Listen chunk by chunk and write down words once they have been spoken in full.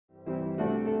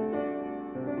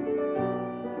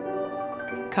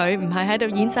佢唔係喺度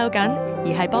演奏緊，而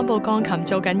係幫部鋼琴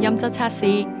做緊音質測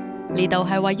試。呢度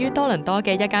係位於多倫多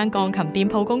嘅一間鋼琴店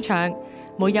鋪工場，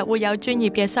每日會有專業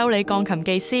嘅修理鋼琴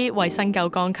技師為新舊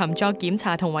鋼琴作檢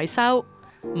查同維修。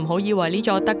唔好以為呢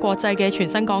座德國製嘅全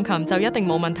新鋼琴就一定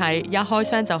冇問題，一開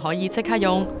箱就可以即刻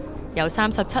用。有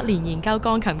37年研究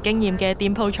鋼琴經驗嘅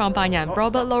店鋪創辦人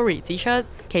Robert Laurie 指出，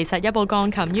其實一部鋼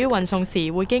琴於運送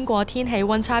時會經過天氣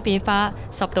溫差變化、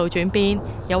濕度轉變，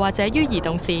又或者於移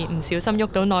動時唔小心喐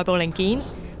到內部零件，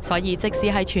所以即使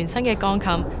係全新嘅鋼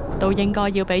琴，都應該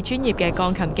要俾專業嘅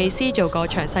鋼琴技師做個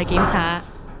詳細檢查。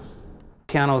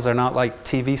Pianos are not like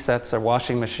TV sets or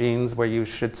washing machines where you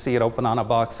should see it open on a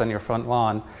box on your front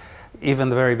lawn. Even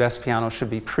the very best piano should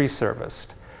be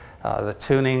pre-serviced. The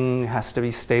tuning has to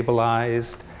be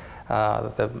stabilized.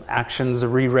 The actions are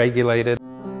re-regulated.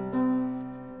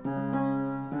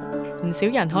 唔少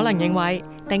人可能認為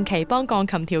定期幫鋼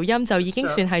琴調音就已經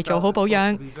算係做好保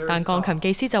養，但鋼琴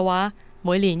技師就話，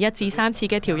每年1至3次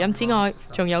嘅調音之外，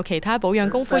仲有其他保養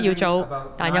功夫要做，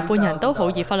但一般人都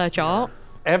好易忽略咗。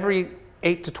Every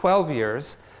 8 to 12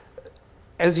 years,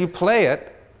 as you play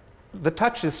it, the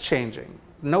touch is changing.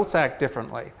 Notes act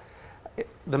differently.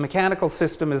 The mechanical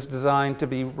system is designed to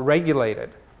be regulated.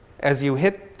 As you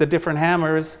hit the different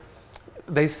hammers,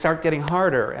 they start getting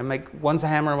harder, and one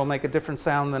hammer will make a different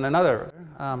sound than another.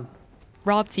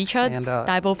 Rob 指出，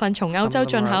大部分從歐洲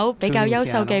進口比較優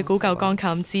秀嘅古舊鋼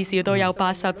琴，至少都有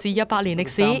80至100年歷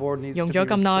史。用咗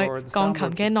咁耐，鋼琴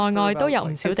嘅內外都有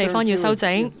唔少地方要修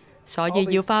整，所以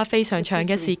要花非常長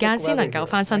嘅時間先能夠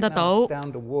翻新得到。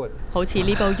好似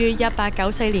呢部於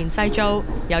1894年製造、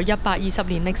有120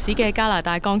年歷史嘅加拿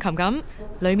大鋼琴咁，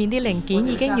裡面啲零件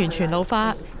已經完全老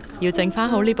化。要整翻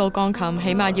好呢部鋼琴，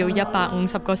起碼要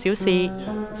150個小時。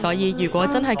所以如果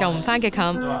真係救唔翻嘅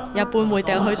琴，一般會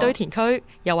掉去堆填區，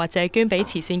又或者捐俾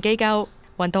慈善機構，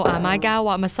運到牙買加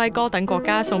或墨西哥等國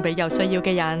家送俾有需要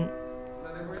嘅人。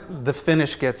The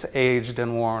finish gets aged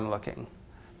and worn looking.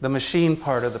 The machine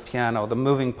part of the piano, the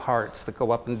moving parts that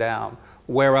go up and down,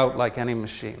 wear out like any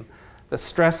machine. The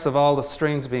stress of all the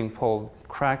strings being pulled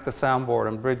crack the soundboard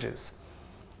and bridges.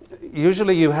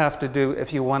 Usually you have to do,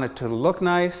 if you want it to look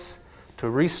nice, to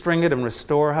restring it and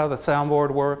restore how the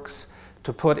soundboard works,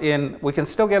 to put in, we can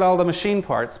still get all the machine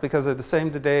parts because they're the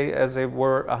same today as they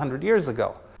were 100 years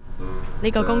ago. 呢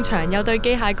個工場有對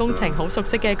機械工程好熟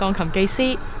悉嘅鋼琴技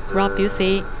師 Rob 表示，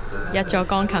一座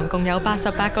鋼琴共有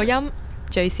88個音，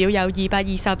最少有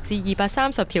220至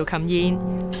230條琴弦，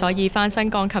所以翻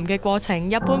新鋼琴嘅過程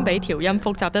一般比調音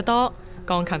複雜得多。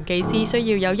鋼琴技師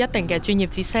需要有一定嘅專業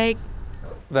知識。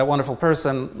That wonderful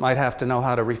person might have to know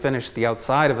how to refinish the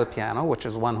outside of the piano, which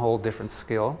is one whole different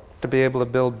skill, to be able to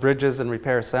build bridges and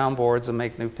repair soundboards and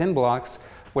make new pin blocks,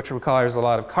 which requires a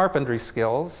lot of carpentry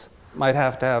skills. Might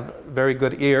have to have very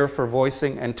good ear for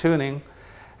voicing and tuning,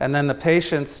 and then the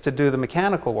patience to do the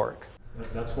mechanical work.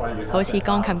 好似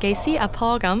鋼琴技師阿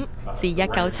Paul 咁，自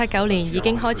1979年已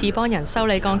經開始幫人修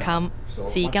理鋼琴，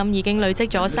至今已經累積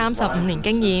咗35年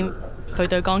經驗。佢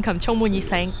對鋼琴充滿熱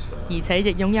誠，而且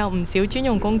亦擁有唔少專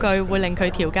用工具，會令佢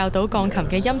調校到鋼琴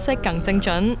嘅音色更精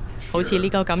準。好似呢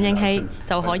個感應器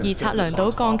就可以測量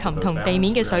到鋼琴同地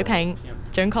面嘅水平，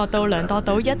準確到量度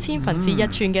到1/1000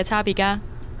寸嘅差別㗎。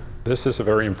This is a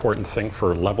very important thing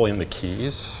for leveling the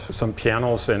keys. Some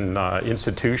pianos in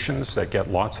institutions that get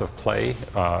lots of play,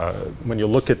 when you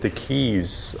look at the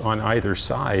keys on either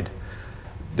side,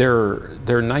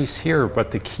 they're nice here, but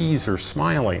the keys are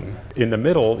smiling. In the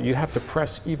middle, you have to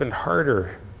press even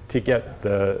harder to get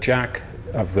the jack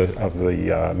of the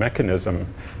mechanism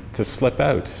to slip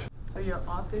out.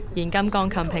 現今鋼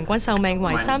琴平均壽命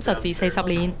為30至40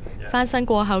年，翻新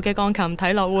過後嘅鋼琴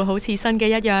睇落會好似新嘅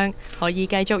一樣，可以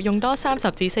繼續用多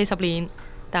30至40年。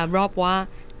但 Rob 話，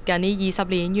近呢20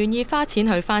年願意花錢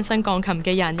去翻新鋼琴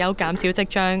嘅人有減少跡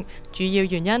象，主要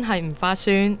原因係唔划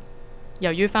算。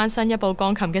由於翻新一部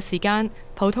鋼琴嘅時間，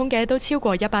普通嘅都超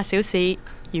過100小時，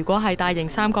如果係大型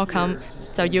三角琴，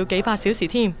就要幾百小時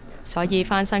添。所以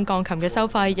翻新鋼琴嘅收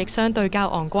費亦相對較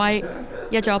昂貴，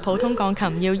一座普通鋼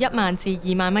琴要1萬至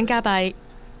2萬蚊加幣，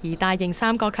而大型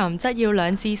三角琴則要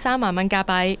2至3萬蚊加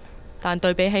幣。但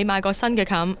對比起買個新嘅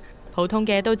琴，普通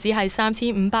嘅都只係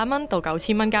3500蚊到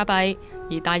9000蚊加幣，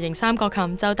而大型三角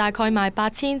琴就大概賣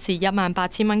8000至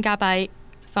18000蚊加幣。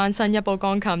翻新一部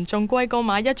鋼琴仲貴過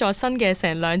買一座新嘅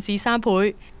成2至3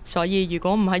倍，所以如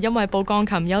果唔係因為部鋼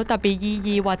琴有特別意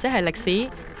義或者係歷史，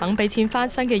肯俾錢翻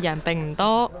新嘅人並唔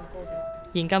多。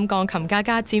現今鋼琴價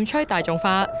格漸趨大眾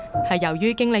化，係由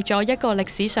於經歷咗一個歷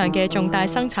史上嘅重大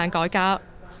生產改革。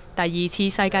第二次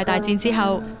世界大戰之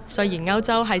後，雖然歐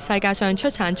洲係世界上出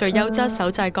產最優質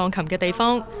手製鋼琴嘅地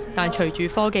方，但隨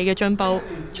住科技嘅進步，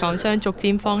廠商逐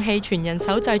漸放棄全人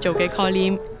手製造嘅概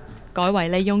念，改為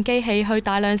利用機器去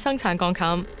大量生產鋼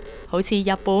琴。好似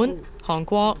日本、韓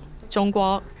國、中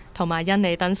國同埋印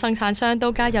尼等生產商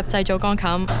都加入製造鋼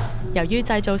琴。由於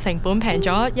製造成本平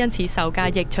咗，因此售價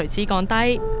亦隨之降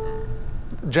低。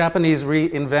Japanese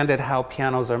reinvented how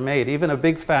pianos are made. Even a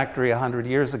big factory 100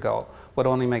 years ago would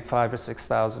only make 5,000 or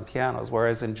 6,000 pianos,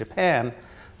 whereas in Japan,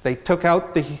 they took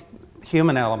out the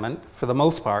human element for the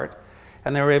most part,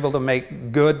 and they were able to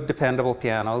make good, dependable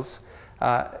pianos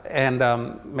and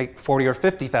make 40,000 or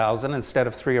 50,000 instead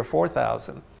of 3,000 or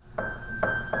 4,000.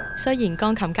 雖然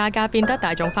鋼琴價格變得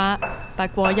大眾化，不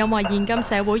過因為現今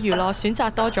社會娛樂選擇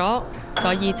多咗，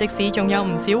所以即使仲有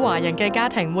唔少華人嘅家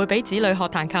庭會俾子女學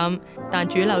彈琴，但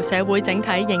主流社會整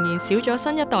體仍然少咗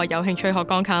新一代有興趣學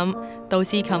鋼琴，導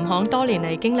致琴行多年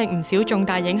嚟經歷唔少重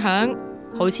大影響。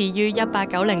好似於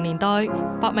1890年代，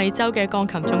北美洲嘅鋼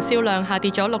琴總銷量下跌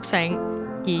咗60%，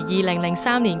而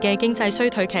2003年嘅經濟衰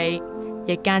退期，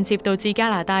亦間接導致加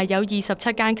拿大有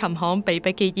27間琴行被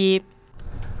迫結業。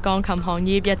鋼琴行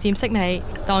業日漸式微，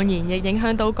當然亦影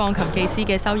響到鋼琴技師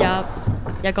嘅收入。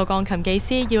一個鋼琴技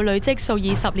師要累積數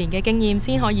以10年嘅經驗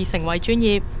先可以成為專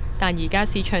業，但而家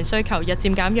市場需求日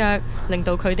漸減弱，令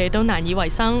到佢哋都難以為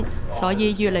生，所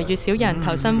以越嚟越少人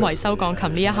投身維修鋼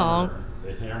琴呢一行。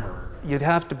You'd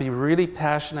have to be really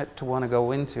passionate to want to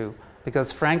go into,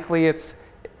 because frankly,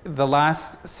 the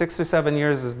last 6 or 7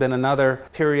 years has been another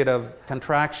period of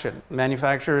contraction.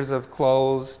 Manufacturers have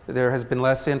closed, there has been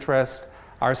less interest.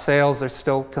 Our sales are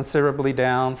still considerably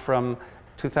down from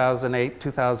 2008,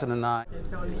 2009.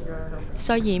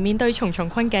 雖然面對重重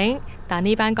困境，但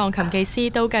呢班鋼琴技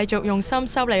師都繼續用心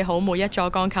修理好每一座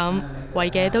鋼琴，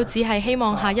為嘅都只係希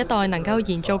望下一代能夠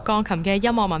延續鋼琴嘅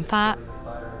音樂文化。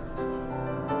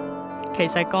其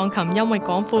實鋼琴音域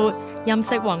廣闊，音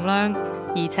色宏亮，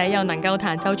而且又能夠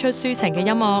彈奏出抒情嘅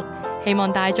音樂，希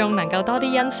望大眾能夠多啲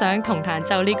欣賞同彈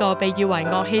奏呢個被譽為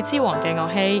樂器之王嘅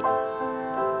樂器。